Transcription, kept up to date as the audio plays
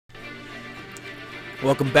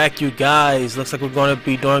Welcome back, you guys. Looks like we're going to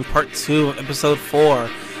be doing part 2 of episode 4.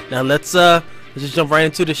 Now let's just jump right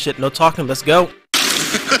into this shit. No talking. Let's go.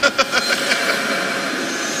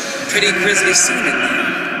 Pretty grisly scene in there.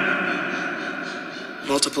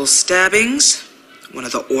 Multiple stabbings. One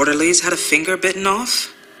of the orderlies had a finger bitten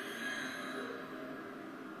off.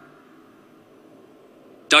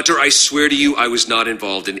 Doctor, I swear to you I was not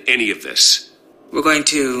involved in any of this. We're going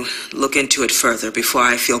to look into it further before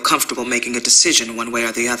I feel comfortable making a decision one way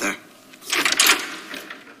or the other.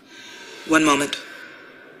 One moment.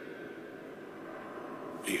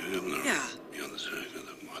 Yeah.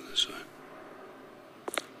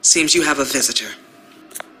 Seems you have a visitor.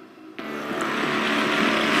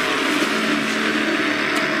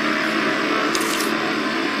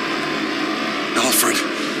 Alfred.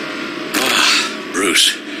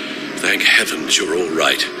 Bruce. Thank heavens you're all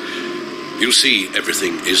right. You see,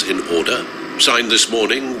 everything is in order. Signed this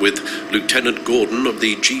morning with Lieutenant Gordon of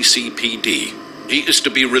the GCPD. He is to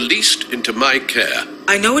be released into my care.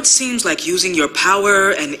 I know it seems like using your power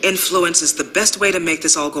and influence is the best way to make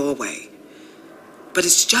this all go away. But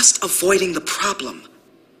it's just avoiding the problem.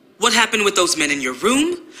 What happened with those men in your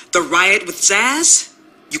room? The riot with Zaz?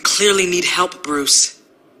 You clearly need help, Bruce.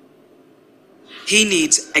 He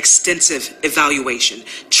needs extensive evaluation,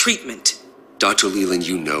 treatment. Dr. Leland,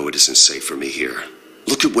 you know it isn't safe for me here.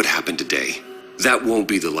 Look at what happened today. That won't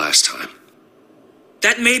be the last time.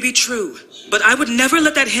 That may be true, but I would never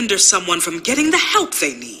let that hinder someone from getting the help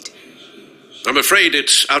they need. I'm afraid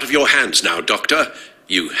it's out of your hands now, Doctor.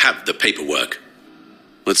 You have the paperwork.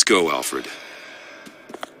 Let's go, Alfred.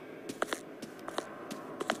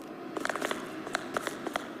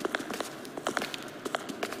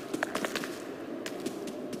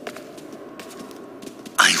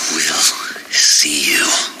 I will see you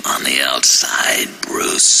on the outside,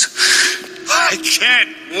 Bruce. I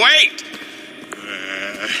can't wait!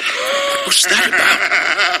 What's that about?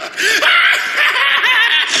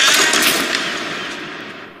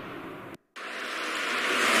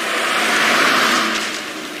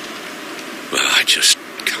 Well, I just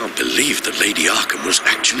can't believe that Lady Arkham was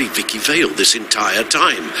actually Vicky Vale this entire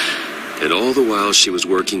time. And all the while she was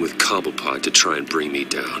working with Cobblepot to try and bring me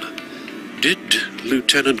down. Did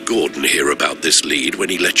Lieutenant Gordon hear about this lead when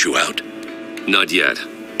he let you out? Not yet.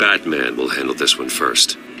 Batman will handle this one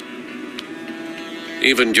first.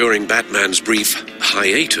 Even during Batman's brief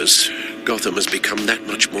hiatus, Gotham has become that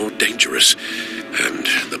much more dangerous. And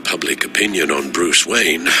the public opinion on Bruce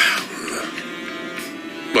Wayne...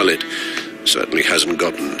 well, it certainly hasn't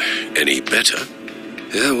gotten any better.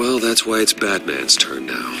 Yeah, well, that's why it's Batman's turn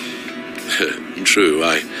now. True,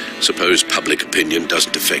 I suppose public opinion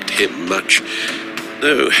doesn't affect him much.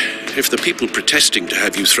 Though, if the people protesting to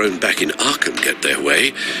have you thrown back in Arkham get their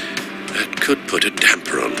way, that could put a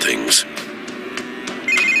damper on things.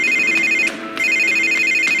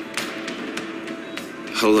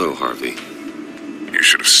 Hello, Harvey. You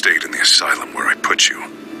should have stayed in the asylum where I put you.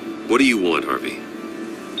 What do you want, Harvey?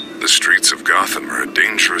 The streets of Gotham are a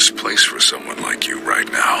dangerous place for someone like you right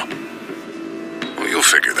now. Well, you'll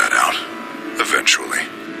figure that out. Eventually.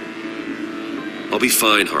 I'll be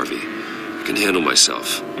fine, Harvey. I can handle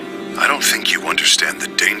myself. I don't think you understand the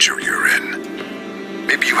danger you're in.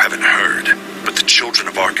 Maybe you haven't heard, but the children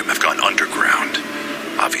of Arkham have gone underground.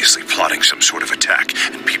 Obviously plotting some sort of attack,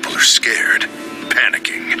 and people are scared,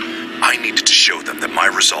 panicking. I needed to show them that my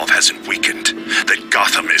resolve hasn't weakened, that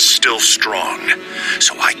Gotham is still strong.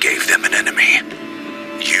 So I gave them an enemy.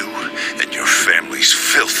 You and your family's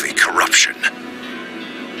filthy corruption.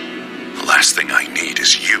 The last thing I need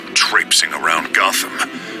is you traipsing around Gotham.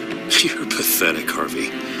 You're pathetic,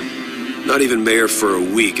 Harvey. Not even mayor for a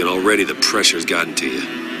week and already the pressure's gotten to you.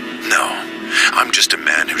 No, I'm just a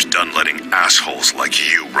man who's done letting assholes like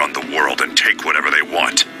you run the world and take whatever they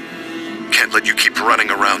want. Can't let you keep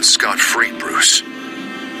running around scot-free, Bruce.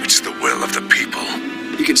 It's the will of the people.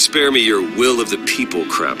 You can spare me your will of the people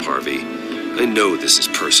crap, Harvey. I know this is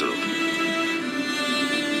personal. You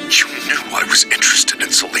knew I was interested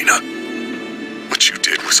in Selina. What you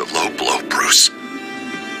did was a low blow, Bruce. A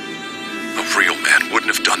real man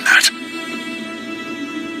wouldn't have done that.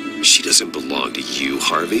 She doesn't belong to you,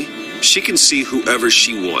 Harvey. She can see whoever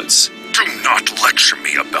she wants. Do not lecture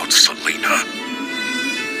me about Selina.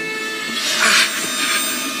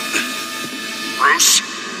 Bruce?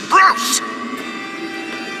 Bruce!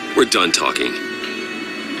 We're done talking.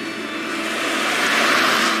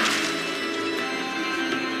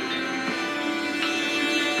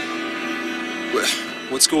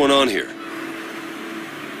 What's going on here?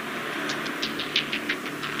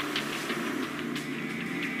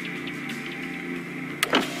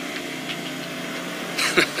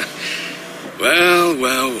 Well,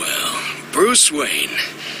 well, well. Bruce Wayne.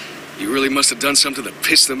 You really must have done something to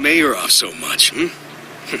piss the mayor off so much, hmm?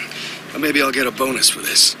 Well, maybe I'll get a bonus for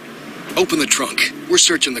this. Open the trunk. We're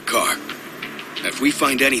searching the car. If we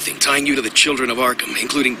find anything tying you to the children of Arkham,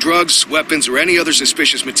 including drugs, weapons, or any other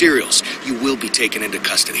suspicious materials, you will be taken into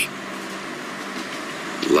custody.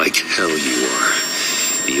 Like hell you are.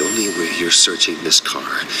 The only way you're searching this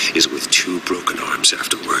car is with 2 broken arms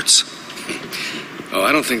afterwards. Oh,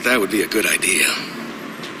 I don't think that would be a good idea.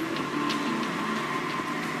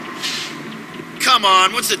 Come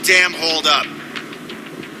on, what's the damn holdup?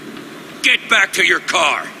 Get back to your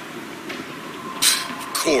car.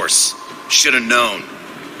 Of course. Should have known.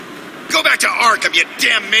 Go back to Arkham, you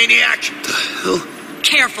damn maniac! The hell?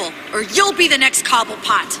 Careful, or you'll be the next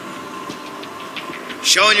Cobblepot.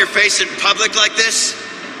 Showing your face in public like this?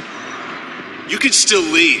 You can still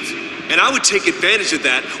leave, and I would take advantage of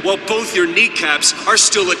that while both your kneecaps are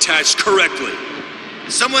still attached correctly.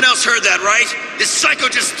 Someone else heard that, right? This psycho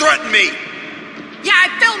just threatened me! Yeah, I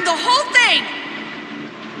filmed the whole thing!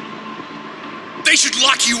 They should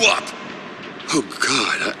lock you up! Oh,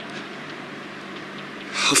 God.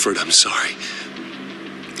 Alfred, I'm sorry.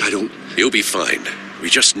 I don't... You'll be fine. We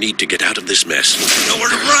just need to get out of this mess. Nowhere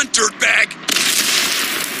to run, dirtbag!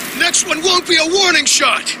 Next one won't be a warning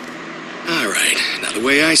shot! All right, now the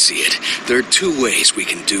way I see it, there are 2 ways we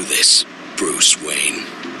can do this, Bruce Wayne.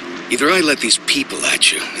 Either I let these people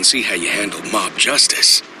at you and see how you handle mob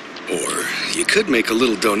justice, or you could make a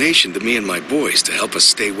little donation to me and my boys to help us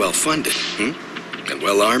stay well-funded, and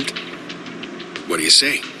well-armed. What do you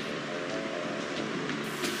say?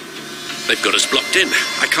 They've got us blocked in.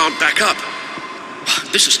 I can't back up.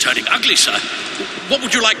 This is turning ugly, sir. What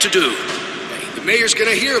would you like to do? Hey, the mayor's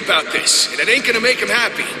gonna hear about this, and it ain't gonna make him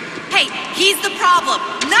happy. Hey, he's the problem,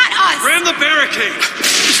 not us! Ram the barricade!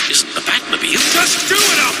 This isn't the Batmobile. Just do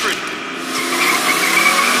it, Alfred!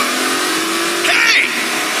 Hey!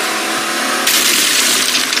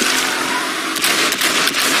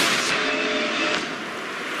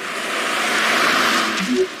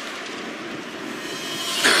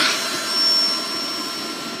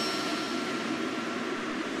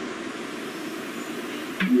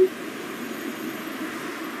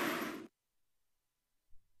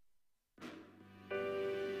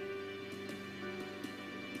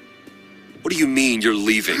 What do you mean you're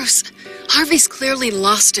leaving? Bruce, Harvey's clearly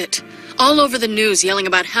lost it. All over the news yelling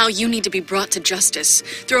about how you need to be brought to justice,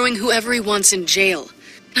 throwing whoever he wants in jail.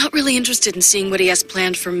 Not really interested in seeing what he has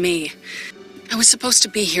planned for me. I was supposed to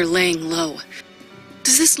be here laying low.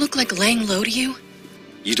 Does this look like laying low to you?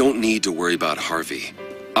 You don't need to worry about Harvey.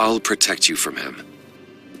 I'll protect you from him.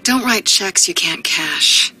 Don't write checks you can't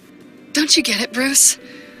cash. Don't you get it, Bruce?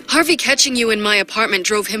 Harvey catching you in my apartment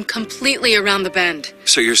drove him completely around the bend.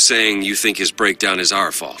 So you're saying you think his breakdown is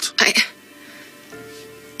our fault?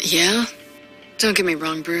 Yeah? Don't get me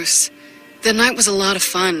wrong, Bruce. The night was a lot of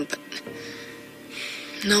fun, but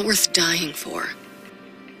not worth dying for.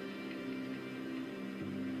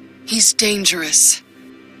 He's dangerous.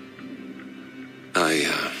 I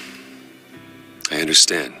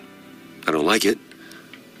understand. I don't like it,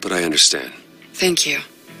 but I understand. Thank you.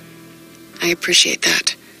 I appreciate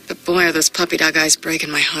that. But boy, are those puppy dog eyes breaking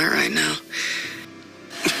my heart right now.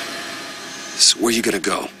 So where are you gonna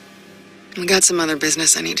go? I got some other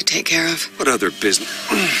business I need to take care of. What other business?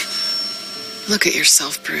 Look at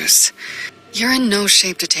yourself, Bruce. You're in no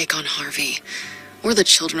shape to take on Harvey. Or the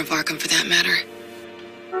children of Arkham, for that matter.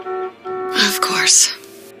 Of course.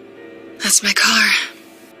 That's my car.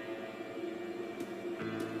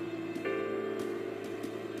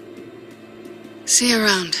 See you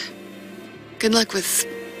around. Good luck with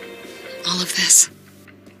all of this.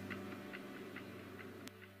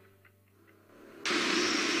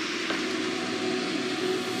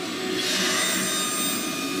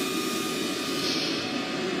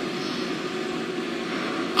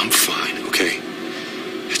 I'm fine, okay?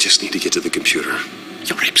 I just need to get to the computer.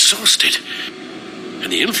 You're exhausted.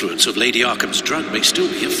 And the influence of Lady Arkham's drug may still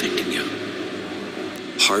be affecting you.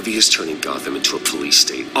 Harvey is turning Gotham into a police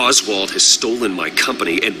state. Oswald has stolen my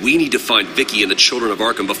company, and we need to find Vicky and the children of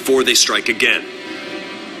Arkham before they strike again.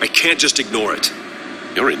 I can't just ignore it.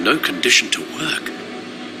 You're in no condition to work.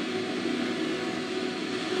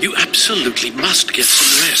 You absolutely must get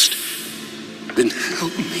some rest. Then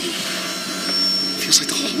help me. Feels like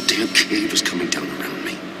the whole damn cave is coming down around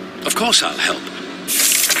me. Of course I'll help.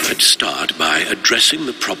 Let's start by addressing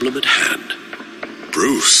the problem at hand.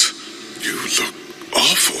 Bruce, you look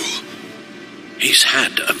awful. He's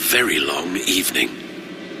had a very long evening.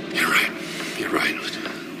 You're right. You're right.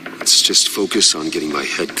 Let's just focus on getting my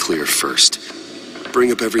head clear first.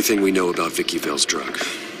 Bring up everything we know about Vicky Vale's drug.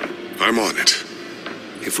 I'm on it.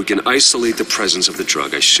 If we can isolate the presence of the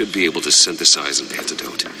drug, I should be able to synthesize an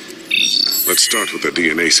antidote. Let's start with a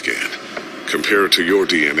DNA scan. Compare it to your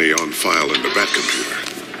DNA on file in the Bat computer.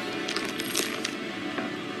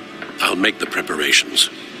 I'll make the preparations.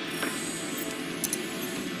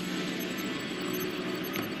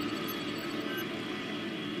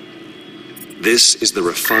 This is the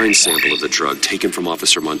refined sample of the drug taken from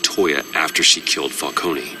Officer Montoya after she killed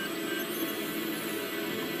Falcone.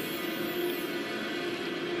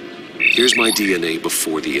 Here's my DNA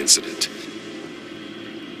before the incident.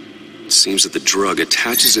 It seems that the drug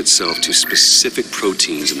attaches itself to specific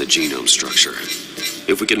proteins in the genome structure.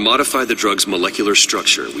 If we can modify the drug's molecular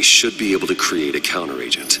structure, we should be able to create a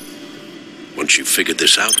counteragent. Once you've figured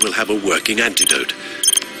this out, we'll have a working antidote.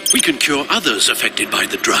 We can cure others affected by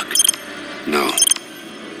the drug. No.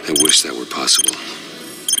 I wish that were possible.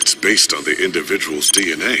 It's based on the individual's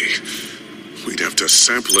DNA. We'd have to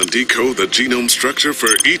sample and decode the genome structure for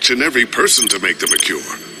each and every person to make them a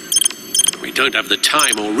cure. We don't have the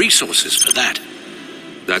time or resources for that.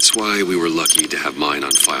 That's why we were lucky to have mine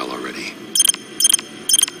on file already.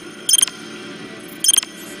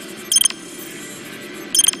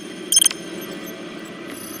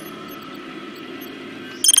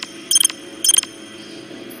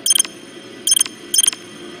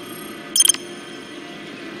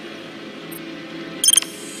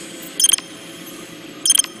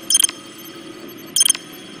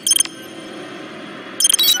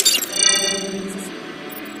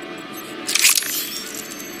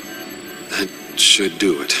 Should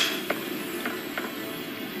do it.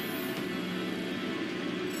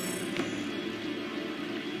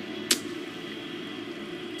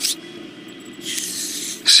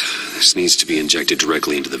 This needs to be injected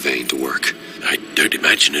directly into the vein to work. I don't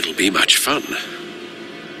imagine it'll be much fun.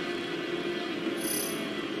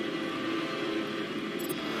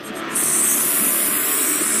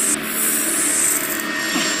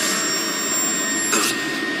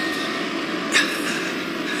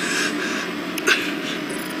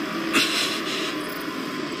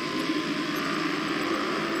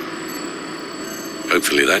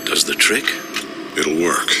 Hopefully that does the trick. It'll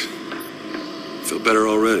work. Feel better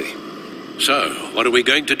already. So, what are we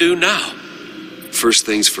going to do now? First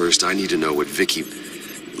things first, I need to know what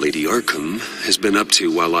Lady Arkham, has been up to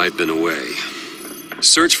while I've been away.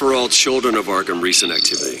 Search for all children of Arkham recent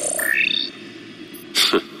activity.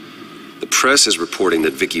 The press is reporting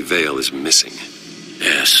that Vicky Vale is missing.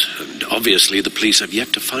 Yes, and obviously the police have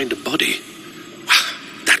yet to find a body.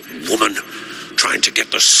 That woman, trying to get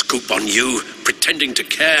the scoop on you, pretending to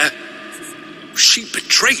care. She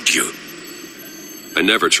betrayed you. I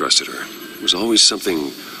never trusted her. There was always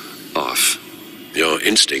something off. Your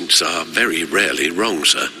instincts are very rarely wrong,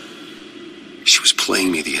 sir. She was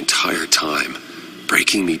playing me the entire time,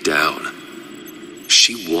 breaking me down.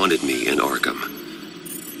 She wanted me in Arkham.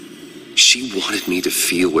 She wanted me to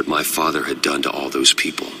feel what my father had done to all those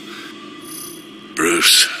people.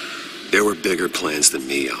 Bruce. There were bigger plans than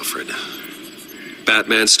me, Alfred.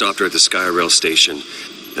 Batman stopped her at the Skyrail station,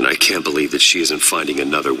 and I can't believe that she isn't finding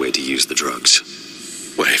another way to use the drugs.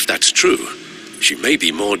 Well, if that's true, she may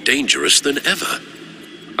be more dangerous than ever.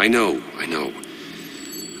 I know.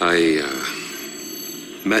 I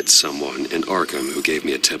met someone in Arkham who gave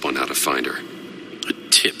me a tip on how to find her. A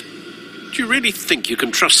tip? Do you really think you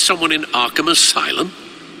can trust someone in Arkham Asylum?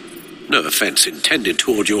 No offense intended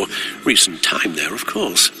toward your recent time there, of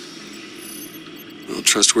course. Well,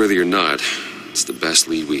 trustworthy or not, it's the best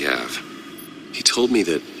lead we have. He told me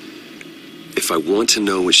that if I want to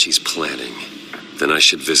know what she's planning, then I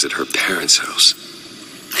should visit her parents' house.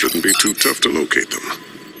 Shouldn't be too tough to locate them.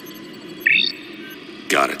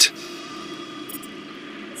 Got it.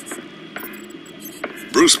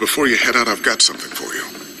 Bruce, before you head out, I've got something for you.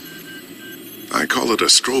 I call it a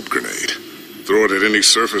strobe grenade. Throw it at any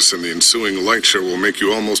surface and the ensuing light show will make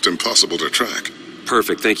you almost impossible to track.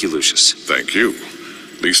 Perfect. Thank you, Lucius. Thank you.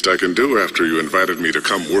 Least I can do after you invited me to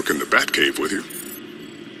come work in the Batcave with you.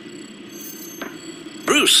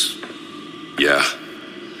 Bruce! Yeah?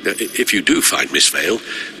 If you do find Miss Vale,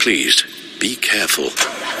 please, be careful.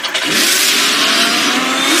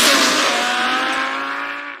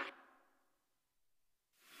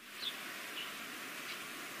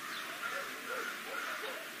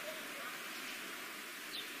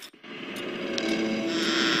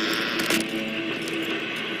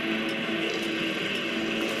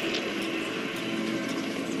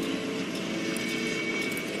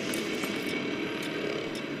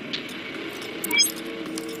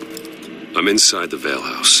 I'm inside the Vale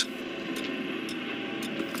house.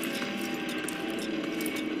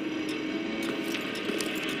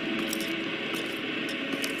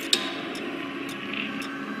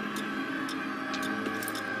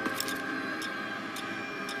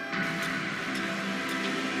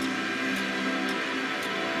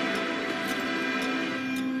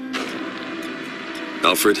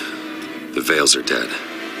 Alfred, the Vales are dead.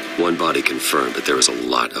 One body confirmed, but there is a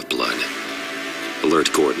lot of blood.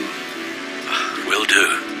 Alert Gordon. Will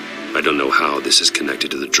do. I don't know how this is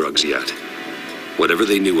connected to the drugs yet. Whatever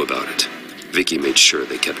they knew about it, Vicky made sure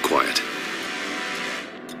they kept quiet.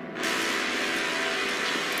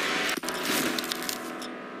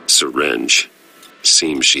 Syringe.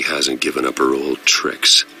 Seems she hasn't given up her old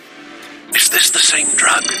tricks. Is this the same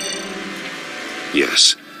drug?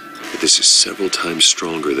 Yes, but this is several times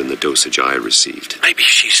stronger than the dosage I received. Maybe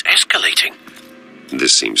she's escalating.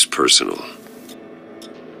 This seems personal.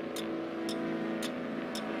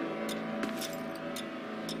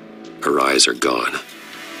 Her eyes are gone.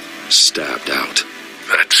 Stabbed out.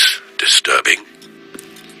 That's disturbing.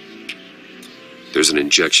 There's an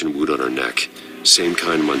injection wound on her neck. Same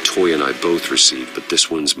kind Montoya and I both received, but this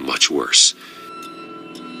one's much worse.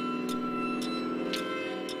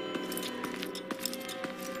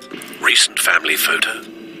 Recent family photo?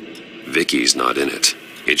 Vicky's not in it.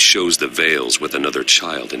 It shows the Vales with another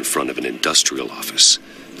child in front of an industrial office.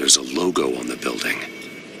 There's a logo on the building.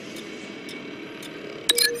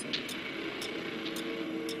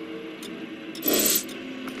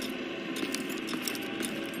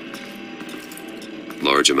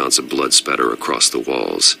 Large amounts of blood spatter across the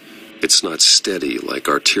walls. It's not steady like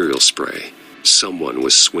arterial spray. Someone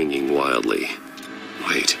was swinging wildly.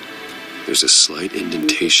 Wait, there's a slight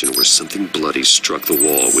indentation where something bloody struck the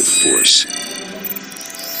wall with force.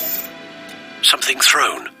 Something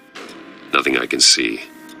thrown? Nothing I can see.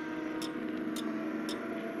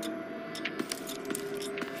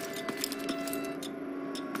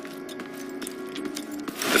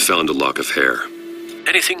 I found a lock of hair.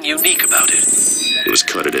 Anything unique about it? It was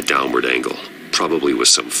cut at a downward angle, probably with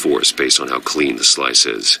some force based on how clean the slice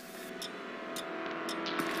is.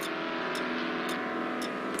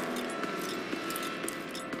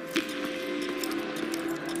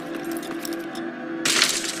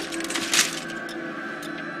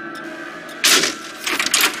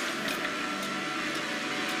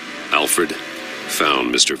 Alfred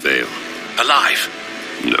found Mr. Vale. Alive?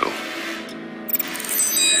 No.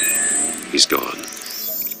 He's gone.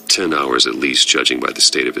 10 hours at least, judging by the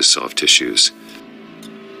state of his soft tissues.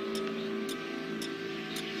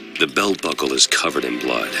 The belt buckle is covered in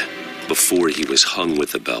blood. Before he was hung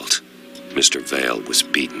with the belt, Mr. Vale was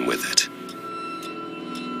beaten with it.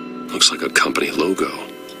 Looks like a company logo.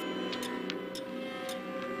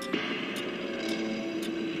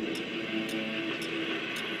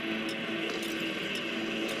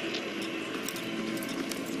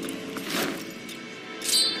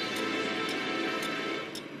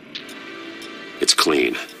 It's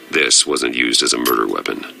clean. This wasn't used as a murder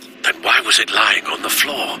weapon. Then why was it lying on the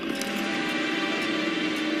floor?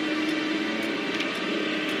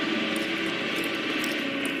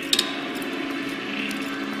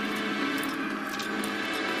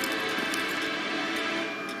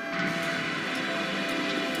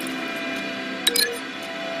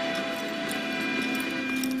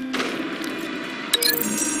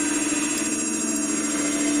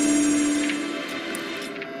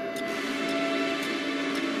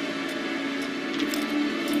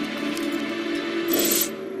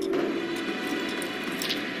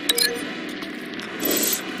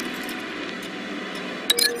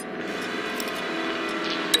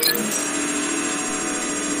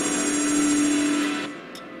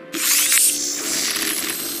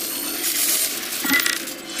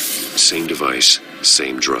 Same device,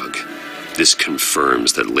 same drug. This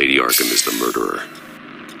confirms that Lady Arkham is the murderer.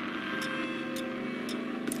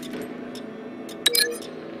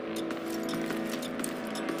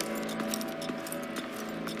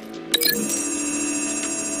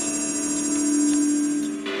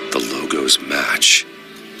 The logos match.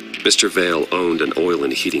 Mr. Vale owned an oil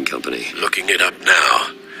and heating company. Looking it up now.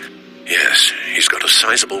 Yes, he's got a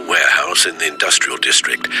sizable warehouse in the industrial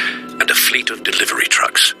district and a fleet of delivery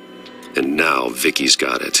trucks. And now Vicky's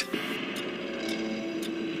got it.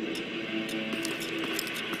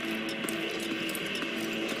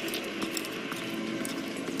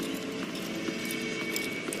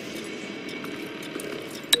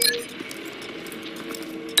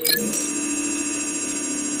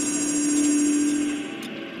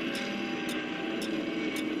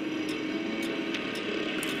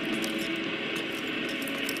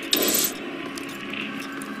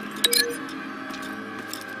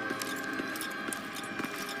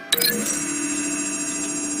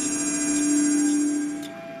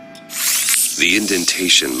 The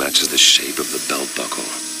indentation matches the shape of the belt buckle.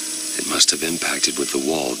 It must have impacted with the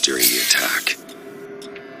wall during the attack.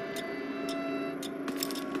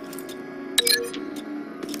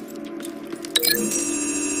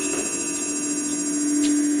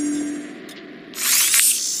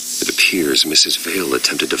 appears Mrs. Vale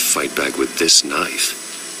attempted to fight back with this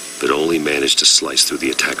knife, but only managed to slice through the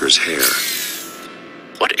attacker's hair.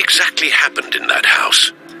 What exactly happened in that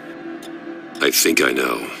house? I think I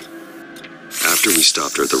know. After we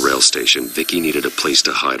stopped her at the rail station, Vicky needed a place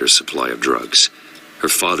to hide her supply of drugs. Her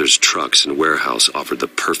father's trucks and warehouse offered the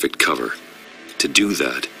perfect cover. To do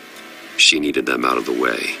that, she needed them out of the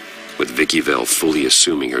way, with Vicky Vale fully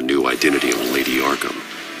assuming her new identity of Lady Arkham.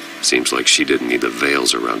 Seems like she didn't need the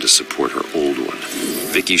Vales around to support her old one.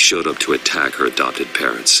 Vicky showed up to attack her adopted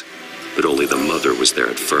parents, but only the mother was there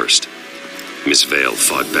at first. Miss Vale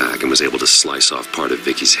fought back and was able to slice off part of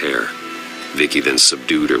Vicky's hair. Vicky then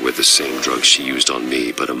subdued her with the same drug she used on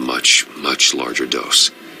me, but a much, much larger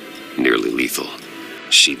dose. Nearly lethal.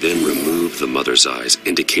 She then removed the mother's eyes,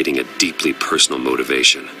 indicating a deeply personal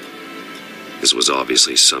motivation. This was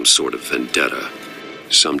obviously some sort of vendetta.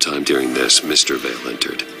 Sometime during this, Mr. Vale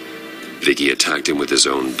entered. Vicky attacked him with his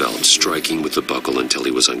own belt, striking with the buckle until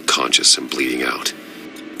he was unconscious and bleeding out.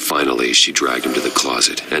 Finally, she dragged him to the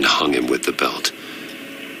closet and hung him with the belt.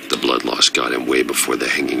 The blood loss got him way before the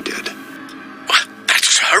hanging did.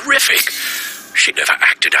 That's horrific. She never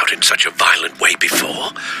acted out in such a violent way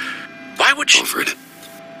before. Why would she... Alfred,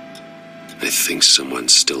 I think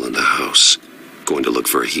someone's still in the house. Going to look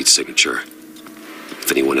for a heat signature.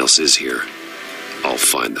 If anyone else is here, I'll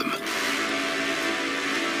find them.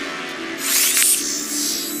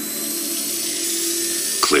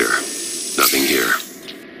 Clear. Nothing here.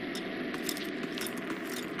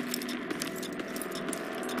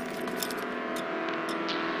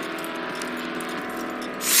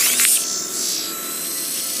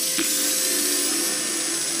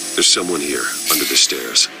 There's someone here, under the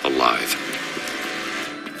stairs, alive.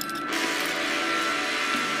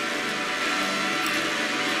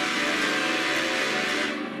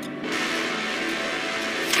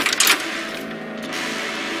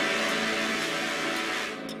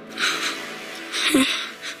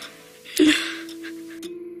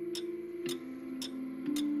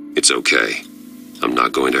 It's okay. I'm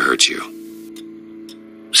not going to hurt you.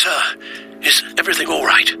 Sir, is everything all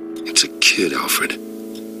right? It's a kid, Alfred.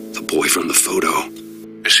 The boy from the photo.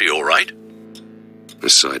 Is he all right?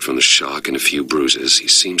 Aside from the shock and a few bruises, he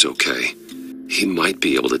seems okay. He might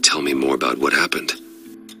be able to tell me more about what happened.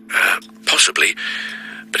 Possibly.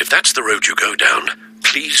 But if that's the road you go down,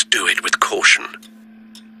 please do it with caution.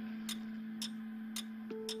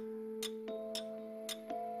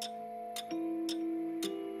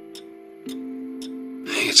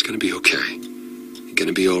 Hey, it's gonna be okay. You're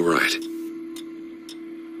gonna be all right.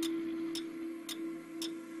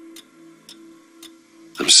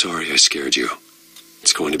 I'm sorry I scared you.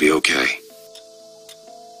 It's going to be okay.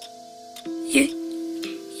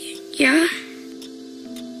 Yeah?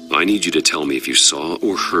 I need you to tell me if you saw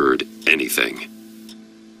or heard anything.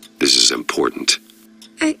 This is important.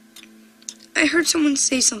 I heard someone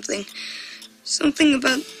say something. Something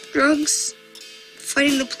about drugs,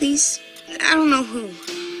 fighting the police. I don't know who.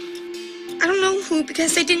 I don't know who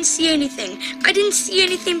because I didn't see anything. I didn't see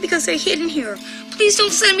anything because I hid in here. Please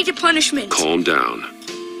don't send me to punishment. Calm down.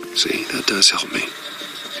 See, that does help me.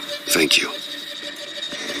 Thank you.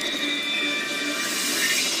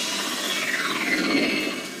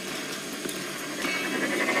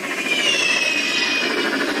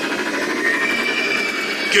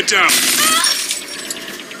 Get down.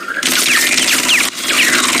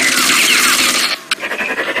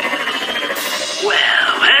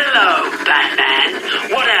 Well, hello, Batman.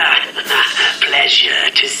 What a pleasure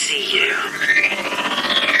to see you.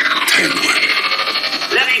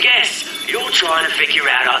 Let me guess, you're trying to figure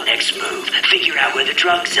out our next move. Figure out where the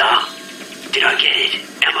drugs are. Did I get it?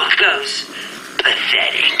 Am I close?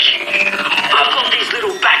 Pathetic. I've got these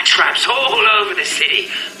little bat traps all over the city,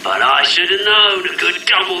 but I should have known a good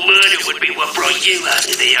double murder would be what brought you out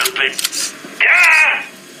in the open. Ah!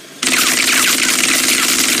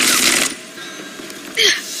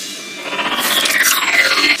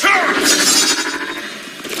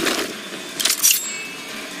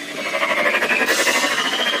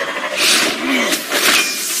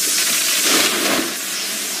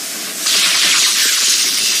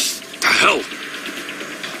 Hell!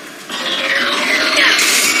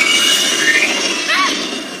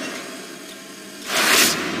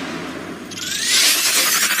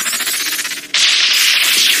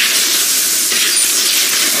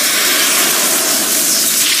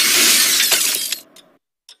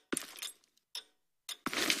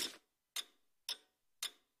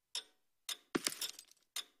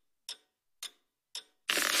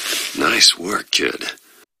 Nice work, kid.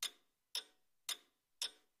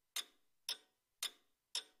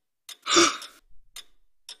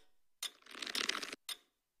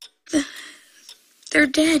 The They're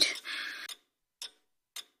dead.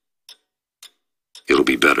 It'll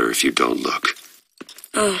be better if you don't look.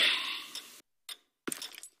 Oh.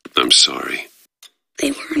 I'm sorry.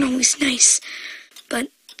 They weren't always nice, but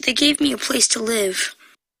they gave me a place to live.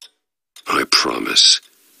 I promise,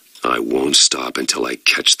 I won't stop until I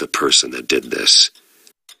catch the person that did this.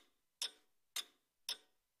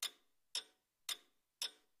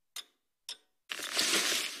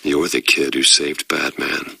 You're the kid who saved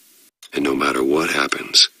Batman. And no matter what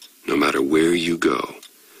happens, no matter where you go,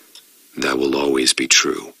 that will always be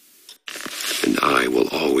true. And I will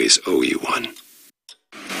always owe you one.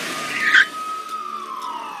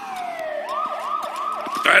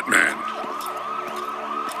 Batman.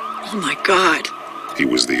 Oh my God. He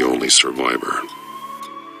was the only survivor.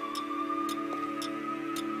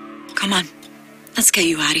 Come on. Let's get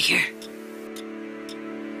you out of here.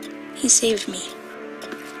 He saved me.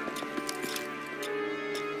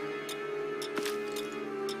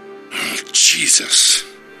 Jesus.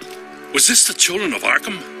 Was this the children of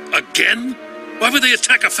Arkham? Again? Why would they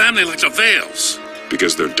attack a family like the Vales?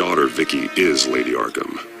 Because their daughter, Vicky, is Lady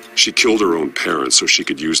Arkham. She killed her own parents so she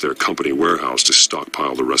could use their company warehouse to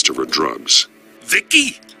stockpile the rest of her drugs.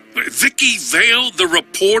 Vicky? Vicky Vale, the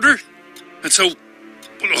reporter? And so,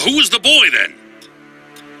 who was the boy then?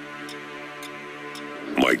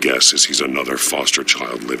 My guess is he's another foster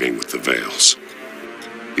child living with the Vales.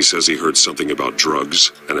 He says he heard something about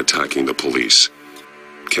drugs and attacking the police.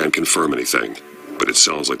 Can't confirm anything, but it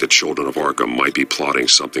sounds like the children of Arkham might be plotting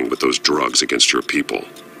something with those drugs against your people.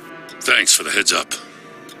 Thanks for the heads up.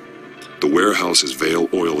 The warehouse is Vale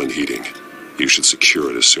Oil and Heating. You should secure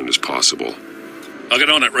it as soon as possible. I'll get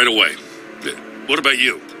on it right away. What about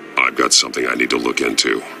you? I've got something I need to look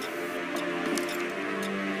into.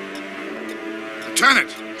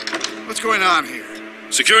 Lieutenant, what's going on here?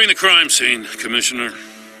 Securing the crime scene, Commissioner.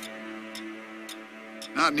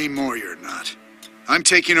 Not anymore, you're not. I'm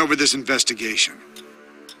taking over this investigation.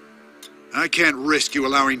 I can't risk you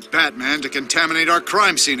allowing Batman to contaminate our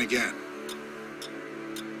crime scene again.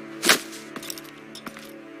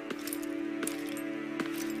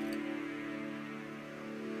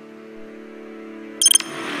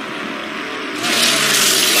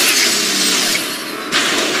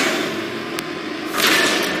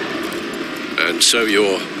 And so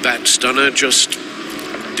your bat stunner just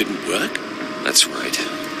didn't work? That's right.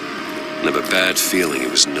 I have a bad feeling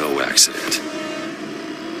it was no accident.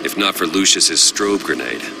 If not for Lucius's strobe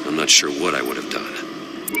grenade, I'm not sure what I would have done.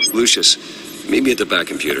 Lucius, meet me at the back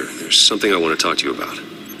computer. There's something I want to talk to you about.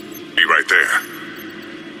 Be right there.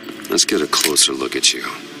 Let's get a closer look at you.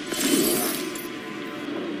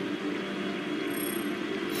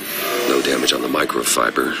 No damage on the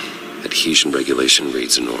microfiber. Adhesion regulation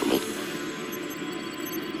reads normal.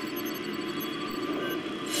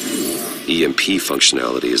 EMP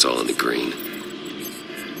functionality is all in the green.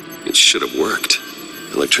 It should have worked.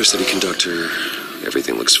 Electricity conductor,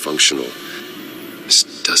 everything looks functional. This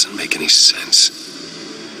doesn't make any sense.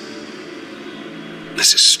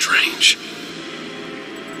 This is strange.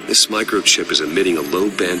 This microchip is emitting a low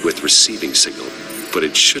bandwidth receiving signal, but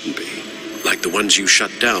it shouldn't be. Like the ones you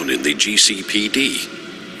shut down in the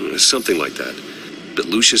GCPD. Something like that. But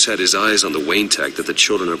Lucius had his eyes on the Wayne tech that the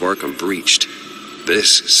children of Arkham breached.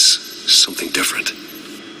 This is something different.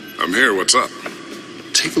 I'm here, what's up?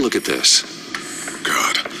 Take a look at this.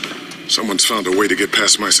 God, someone's found a way to get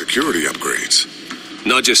past my security upgrades.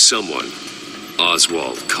 Not just someone.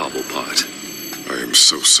 Oswald Cobblepot. I am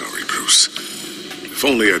so sorry, Bruce. If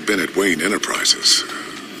only I'd been at Wayne Enterprises.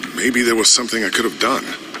 Maybe there was something I could have done.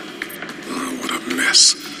 Oh, what a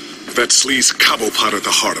mess. That sleaze Cobblepot at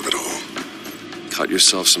the heart of it all. Cut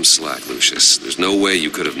yourself some slack, Lucius. There's no way you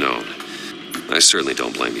could have known. I certainly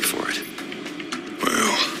don't blame you for it.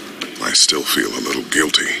 Well, I still feel a little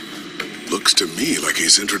guilty. Looks to me like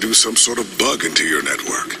he's introduced some sort of bug into your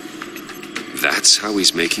network. That's how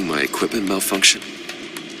he's making my equipment malfunction?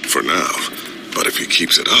 For now. But if he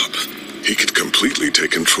keeps it up, he could completely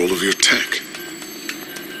take control of your tech.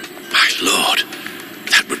 My lord,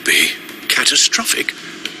 that would be catastrophic.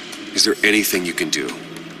 Is there anything you can do?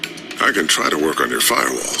 I can try to work on your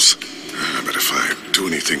firewalls. But if I do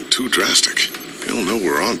anything too drastic, he'll know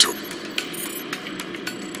we're on to him.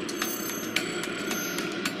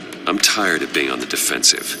 I'm tired of being on the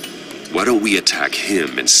defensive. Why don't we attack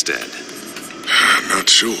him instead? I'm not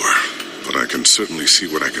sure, but I can certainly see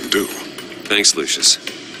what I can do. Thanks, Lucius.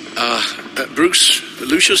 Bruce,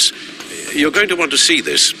 Lucius, you're going to want to see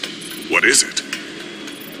this. What is it?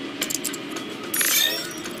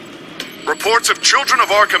 Reports of Children of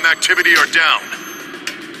Arkham activity are down.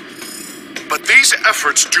 But these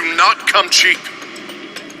efforts do not come cheap.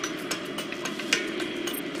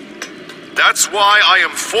 That's why I am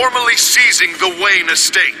formally seizing the Wayne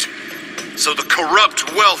estate, so the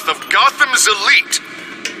corrupt wealth of Gotham's elite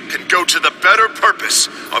can go to the better purpose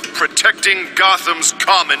of protecting Gotham's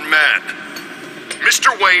common man. Mr.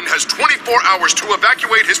 Wayne has 24 hours to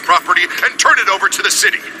evacuate his property and turn it over to the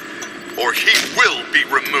city, or he will be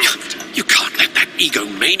removed. You can't let that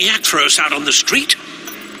egomaniac throw us out on the street.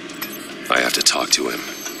 I have to talk to him.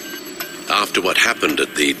 After what happened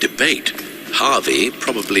at the debate, Harvey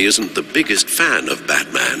probably isn't the biggest fan of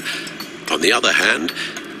Batman. On the other hand,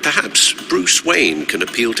 perhaps Bruce Wayne can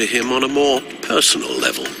appeal to him on a more personal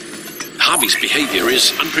level. Harvey's behavior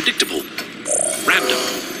is unpredictable, random.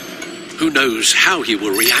 Who knows how he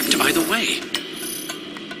will react either way?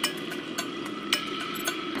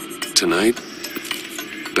 Tonight,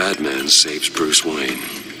 Batman saves Bruce Wayne.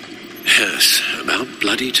 Yes, about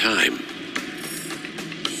bloody time.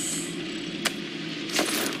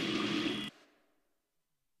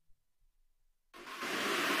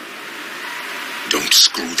 Don't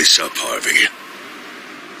screw this up, Harvey.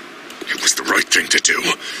 It was the right thing to do.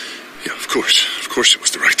 Yeah, of course it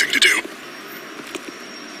was the right thing to do.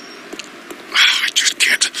 I just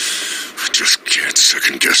can't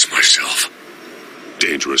second-guess myself.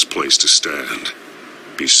 Dangerous place to stand.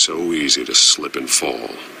 Be so easy to slip and fall.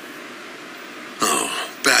 Oh,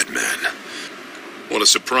 Batman. What a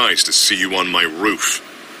surprise to see you on my roof.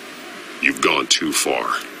 You've gone too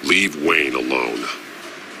far. Leave Wayne alone.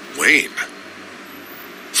 Wayne?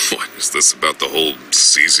 What, is this about the whole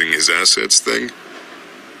seizing his assets thing?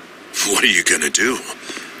 What are you gonna do?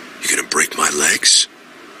 You gonna break my legs?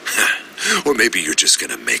 Or maybe you're just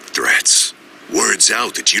gonna make threats. Words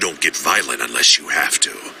out that you don't get violent unless you have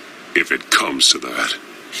to. If it comes to that.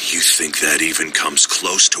 You think that even comes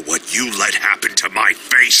close to what you let happen to my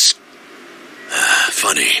face?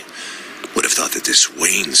 Funny. Would have thought that this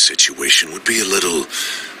Wayne situation would be a little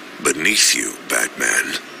beneath you,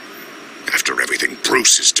 Batman. After everything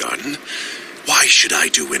Bruce has done, why should I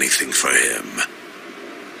do anything for him?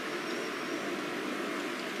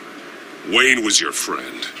 Wayne was your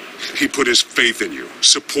friend. He put his faith in you,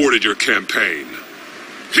 supported your campaign.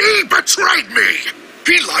 He betrayed me!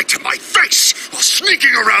 He lied to my face while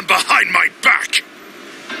sneaking around behind my back!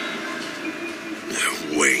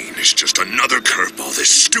 Wayne is just another curveball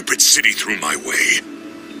this stupid city threw my way.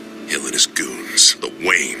 Hill and his goons, the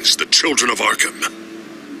Waynes, the children of Arkham.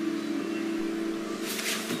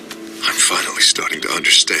 I'm finally starting to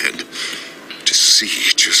understand, to see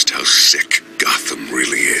just how sick Gotham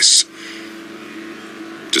really is.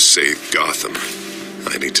 To save Gotham,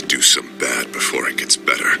 I need to do some bad before it gets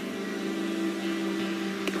better.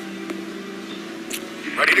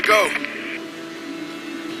 Ready to go.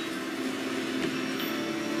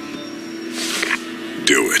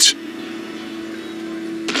 Do it.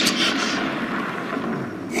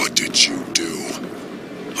 What did you do?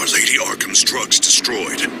 Our Lady Arkham's drugs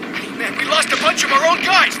destroyed. Hey, man, we lost a bunch of our own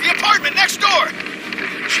guys. The apartment next door.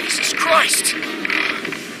 Jesus Christ.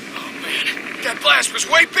 Oh, man. That blast was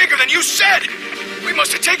way bigger than you said. We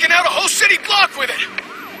must have taken out a whole city block with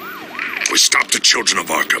it. We stopped the children of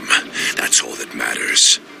Arkham. That's all that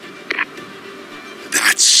matters.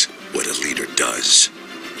 That's what a leader does.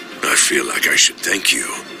 I feel like I should thank you,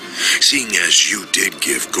 seeing as you did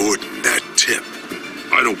give Gordon that tip.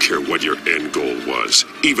 I don't care what your end goal was.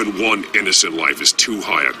 Even one innocent life is too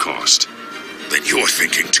high a cost. Then you're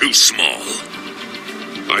thinking too small.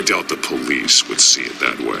 I doubt the police would see it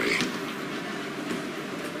that way.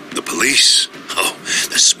 The police? Oh,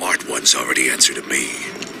 the smart ones already answer to me.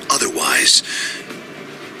 Otherwise,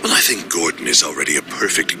 well, I think Gordon is already a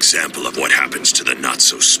perfect example of what happens to the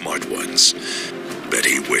not-so-smart ones. Bet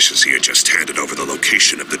he wishes he had just handed over the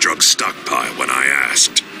location of the drug stockpile when I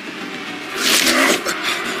asked.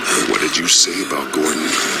 What did you say about Gordon?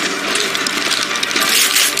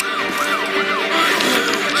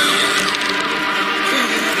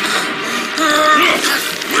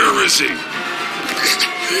 Where is he?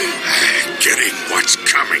 Getting what's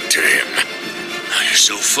coming to him. You're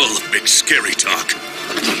so full of big scary talk.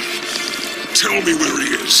 Tell me where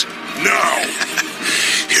he is. Now!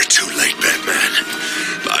 You're too late, Batman.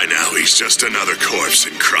 By now, he's just another corpse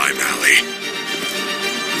in Crime Alley.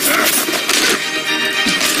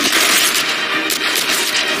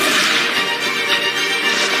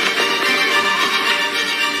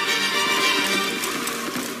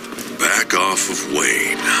 Back off of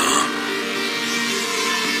Wayne, huh?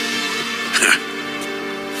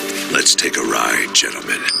 Let's take a ride,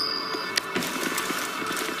 gentlemen.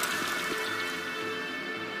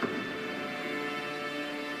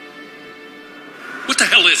 What the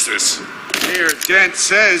hell is this? Mayor Dent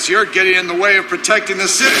says you're getting in the way of protecting the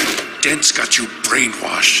city. Dent's got you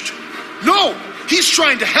brainwashed. No! He's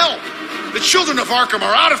trying to help! The children of Arkham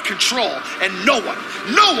are out of control, and no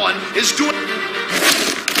one is doing...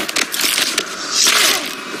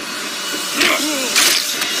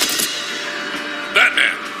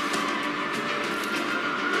 Batman!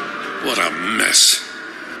 What a mess.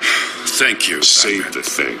 Thank you, Save Batman. the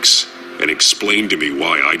thanks, and explain to me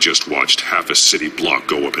why I just watched half a city block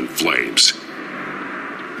go up in flames.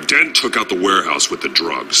 Dent took out the warehouse with the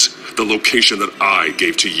drugs, the location that I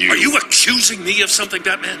gave to you. Are you accusing me of something,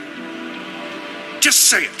 Batman? Just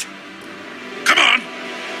say it. Come on.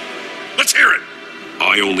 Let's hear it.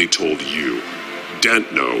 I only told you.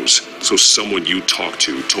 Dent knows, so someone you talked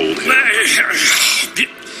to told him.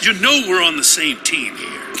 You know we're on the same team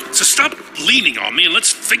here. So stop leaning on me and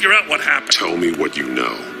let's figure out what happened. Tell me what you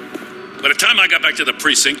know. By the time I got back to the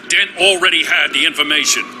precinct, Dent already had the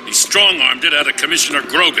information. He strong-armed it out of Commissioner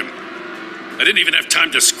Grogan. I didn't even have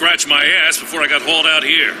time to scratch my ass before I got hauled out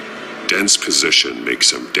here. Dent's position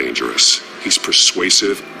makes him dangerous. He's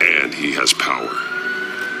persuasive and he has power.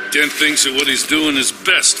 Dent thinks that what he's doing is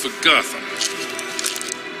best for Gotham.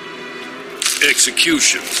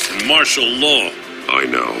 Execution and martial law. I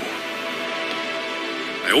know.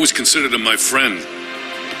 I always considered him my friend,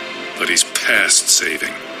 but he's past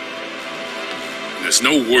saving. There's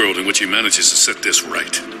no world in which he manages to set this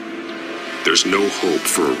right. There's no hope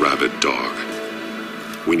for a rabid dog.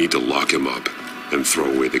 We need to lock him up and throw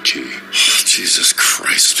away the key. Jesus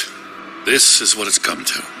Christ. This is what it's come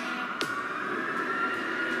to.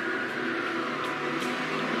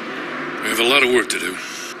 We have a lot of work to do.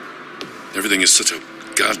 Everything is such a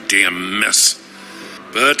goddamn mess.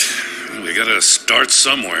 But we gotta start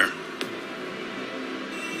somewhere.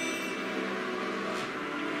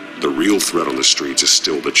 The real threat on the streets is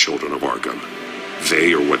still the children of Arkham.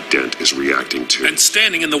 They are what Dent is reacting to. And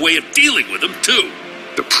standing in the way of dealing with them, too.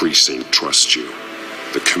 The precinct trusts you.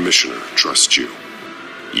 The commissioner trusts you.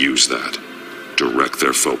 Use that. Direct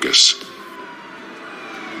their focus.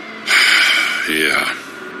 Yeah.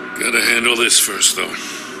 Gotta handle this first, though.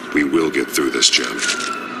 We will get through this, Jim.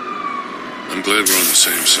 I'm glad we're on the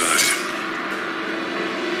same side.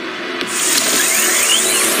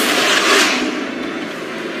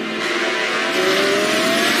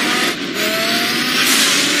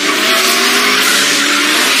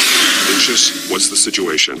 What's the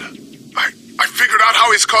situation? I figured out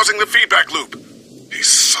how he's causing the feedback loop. He's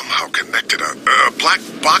somehow connected a black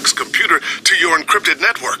box computer to your encrypted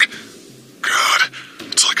network. God,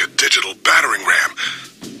 it's like a digital battering ram.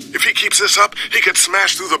 If he keeps this up, he could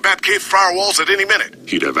smash through the Batcave firewalls at any minute.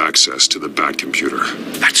 He'd have access to the Bat computer.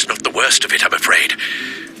 That's not the worst of it, I'm afraid.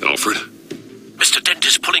 Alfred? Mr. Dent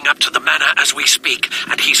is pulling up to the manor as we speak,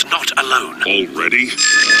 and he's not alone. Already?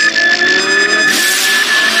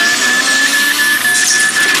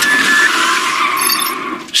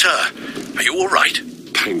 Sir, are you all right?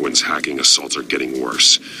 Penguin's hacking assaults are getting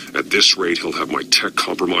worse. At this rate, he'll have my tech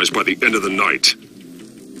compromised by the end of the night.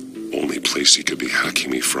 Only place he could be hacking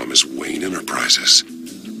me from is Wayne Enterprises.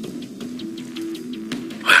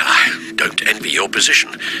 Well, I don't envy your position.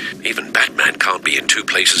 Even Batman can't be in two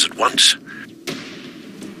places at once.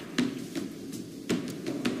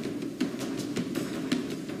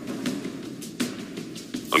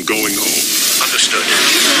 I'm going home. Understood.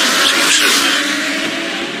 See you soon.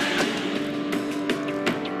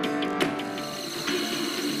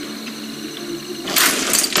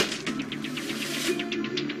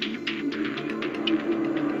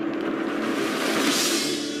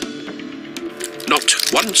 Not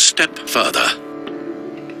one step further.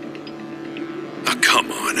 Oh,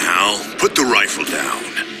 come on, Hal. Put the rifle down.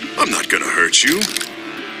 I'm not gonna hurt you.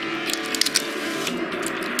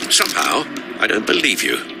 Somehow, I don't believe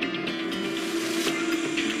you.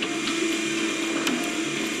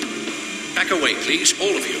 Back away, please,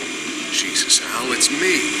 all of you. Jesus, Hal, it's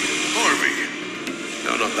me, Harvey.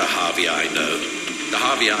 No, not the Harvey I know. The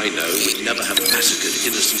Harvey I know would never have massacred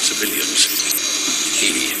innocent civilians.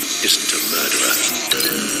 He isn't a murderer.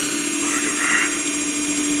 Murderer?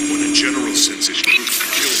 When a general sends his troops to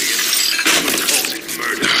kill the innocent, they call it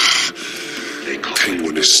murder.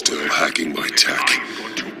 Penguin is still hacking my tech.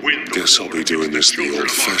 Guess I'll be doing this the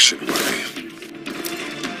old-fashioned way.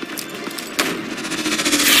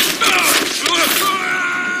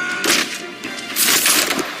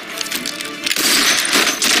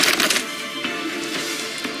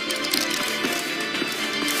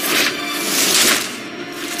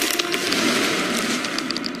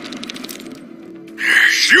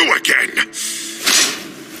 You again!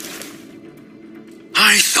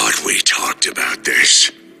 I thought we talked about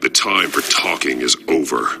this. The time for talking is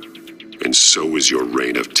over, and so is your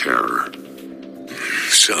reign of terror.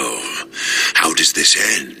 So, how does this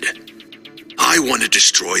end? I want to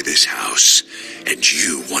destroy this house, and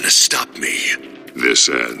you want to stop me. This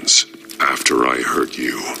ends after I hurt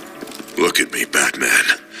you. Look at me, Batman.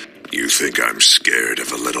 You think I'm scared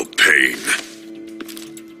of a little pain?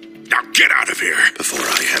 Now get out of here before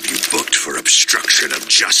I have you booked for obstruction of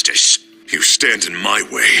justice. You stand in my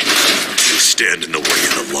way. You stand in the way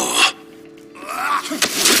of the law.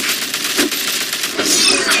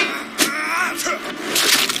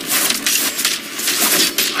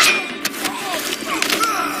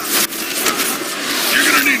 You're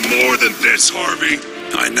gonna need more than this, Harvey.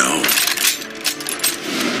 I know.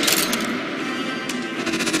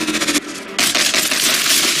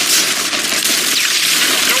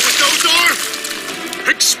 Know what those are?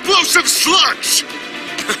 Explosive slugs!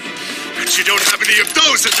 Bet you don't have any of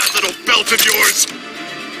those in that little belt of yours.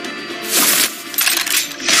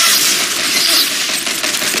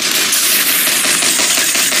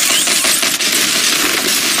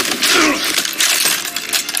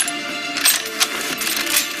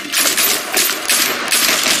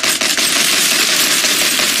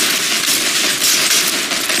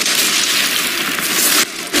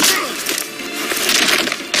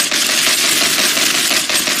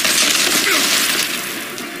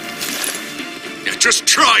 Just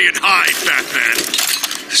try and hide, Batman.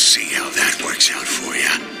 See how that works out for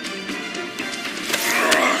you.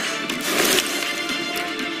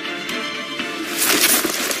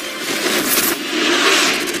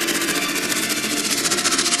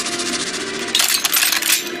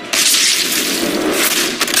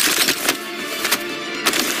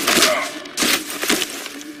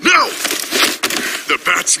 No! The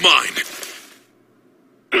bat's mine.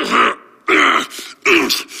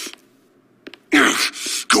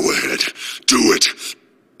 Go ahead. Do it.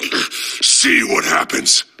 See what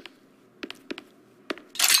happens.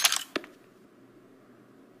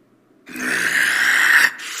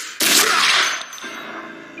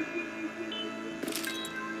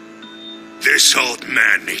 This old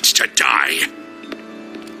man needs to die.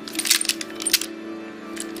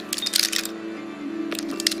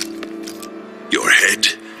 Your head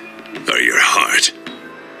or your heart?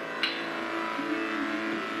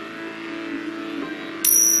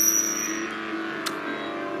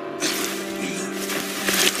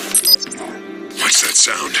 What's that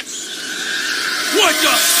sound? What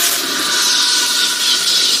the?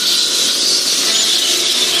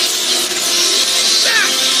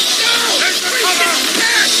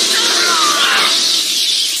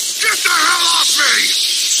 Get the hell off me!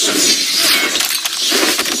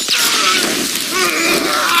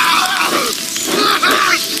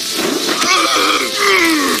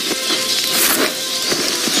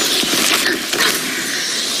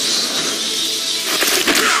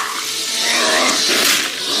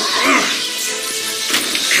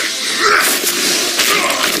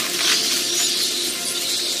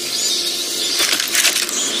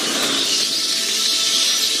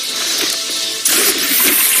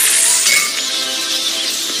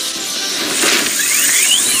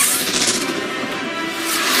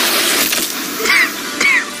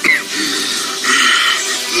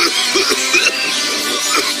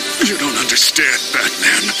 You don't understand,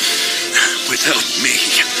 Batman. Without me,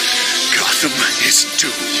 Gotham is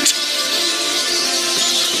doomed.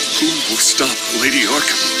 Who will stop Lady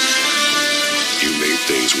Arkham? You made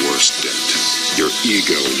things worse, Dent. Your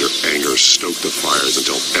ego and your anger stoked the fires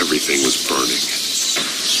until everything was burning.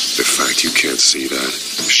 The fact you can't see that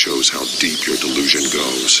shows how deep your delusion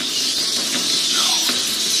goes. No.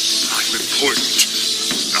 I'm important.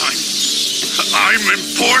 I'm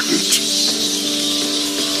important!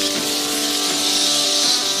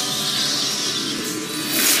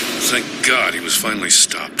 Thank God he was finally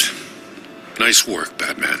stopped. Nice work,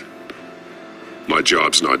 Batman. My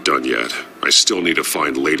job's not done yet. I still need to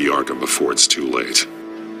find Lady Arkham before it's too late.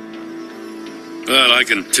 Well, I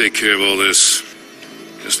can take care of all this.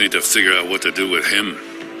 Just need to figure out what to do with him.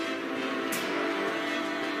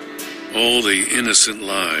 All the innocent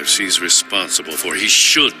lives he's responsible for. He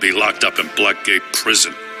should be locked up in Blackgate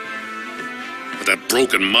Prison. But that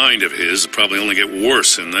broken mind of his will probably only get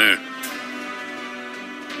worse in there.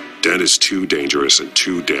 Dent is too dangerous and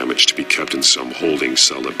too damaged to be kept in some holding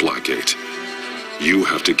cell at Blackgate. You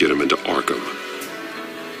have to get him into Arkham.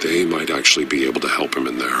 They might actually be able to help him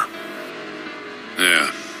in there.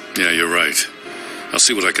 Yeah, you're right. I'll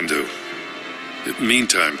see what I can do. In the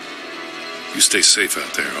meantime, you stay safe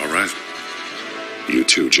out there, all right? You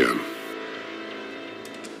too, Jim.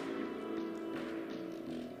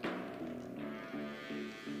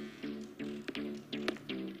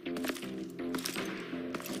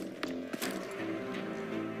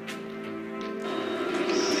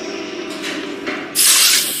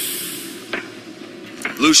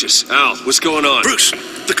 Lucius, Al, what's going on? Bruce,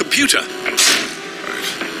 the computer.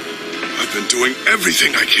 I've been doing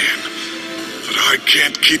everything I can, but I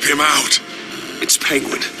can't keep him out. It's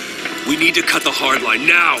Penguin. We need to cut the hard line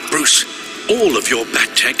now. Bruce, all of your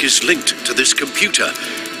bat tech is linked to this computer.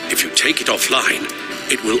 If you take it offline,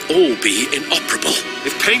 it will all be inoperable.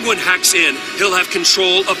 If Penguin hacks in, he'll have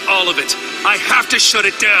control of all of it. I have to shut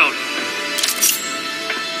it down.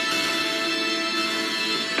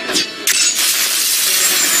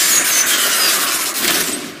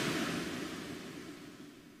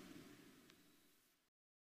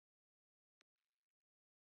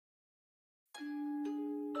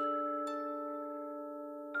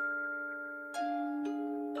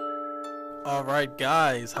 Alright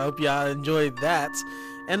guys, hope y'all enjoyed that.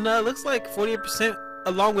 And looks like 48%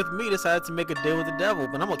 along with me decided to make a deal with the devil,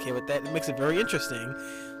 but I'm okay with that. It makes it very interesting.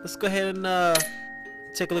 Let's go ahead and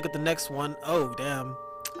take a look at the next one. Oh damn,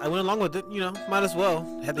 I went along with it, you know, might as well.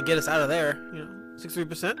 Had to get us out of there, you know.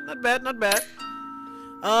 63%, not bad, not bad.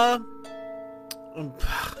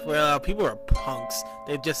 Well, people are punks.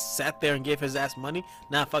 They just sat there and gave his ass money.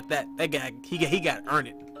 Nah, fuck that. That guy, he got to earn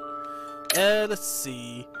it. Let's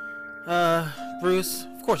see. Bruce,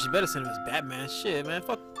 of course you better send him as Batman. Shit, man,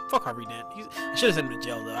 fuck Harvey Dent. I should have sent him to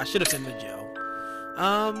jail though. I should have sent him to jail.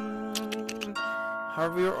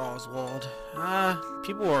 Harvey or Oswald.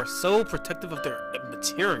 People are so protective of their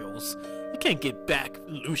materials. You can't get back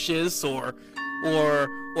Lucius or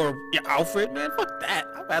Alfred, man. Fuck that.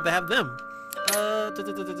 I'd rather have them.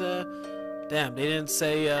 Damn, they didn't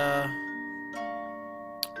say.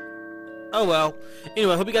 Oh well.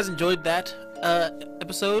 Anyway, I hope you guys enjoyed that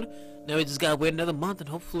episode. Now we just gotta wait another month and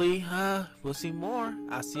hopefully we'll see more.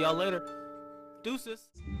 I'll see y'all later. Deuces.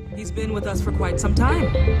 He's been with us for quite some time.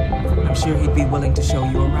 I'm sure he'd be willing to show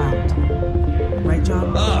you around. Right,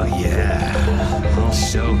 John? Oh, yeah. I'll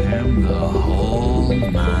show him the whole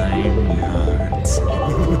 9 yards.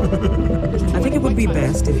 I think it would be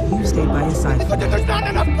best if you stayed by his side. There's not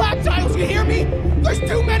enough black tiles, you hear me? There's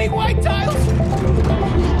too many white tiles!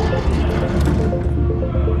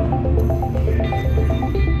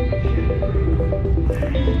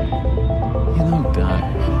 You know, Doc,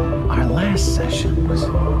 our last session was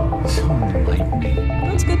so enlightening.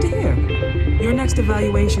 That's good to hear. Your next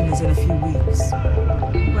evaluation is in a few weeks.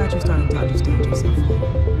 I'm glad you're starting to understand yourself.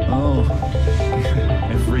 Oh,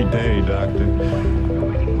 every day, Doctor.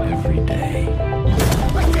 Every day.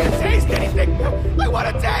 I can't taste anything! I want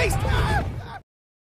to taste!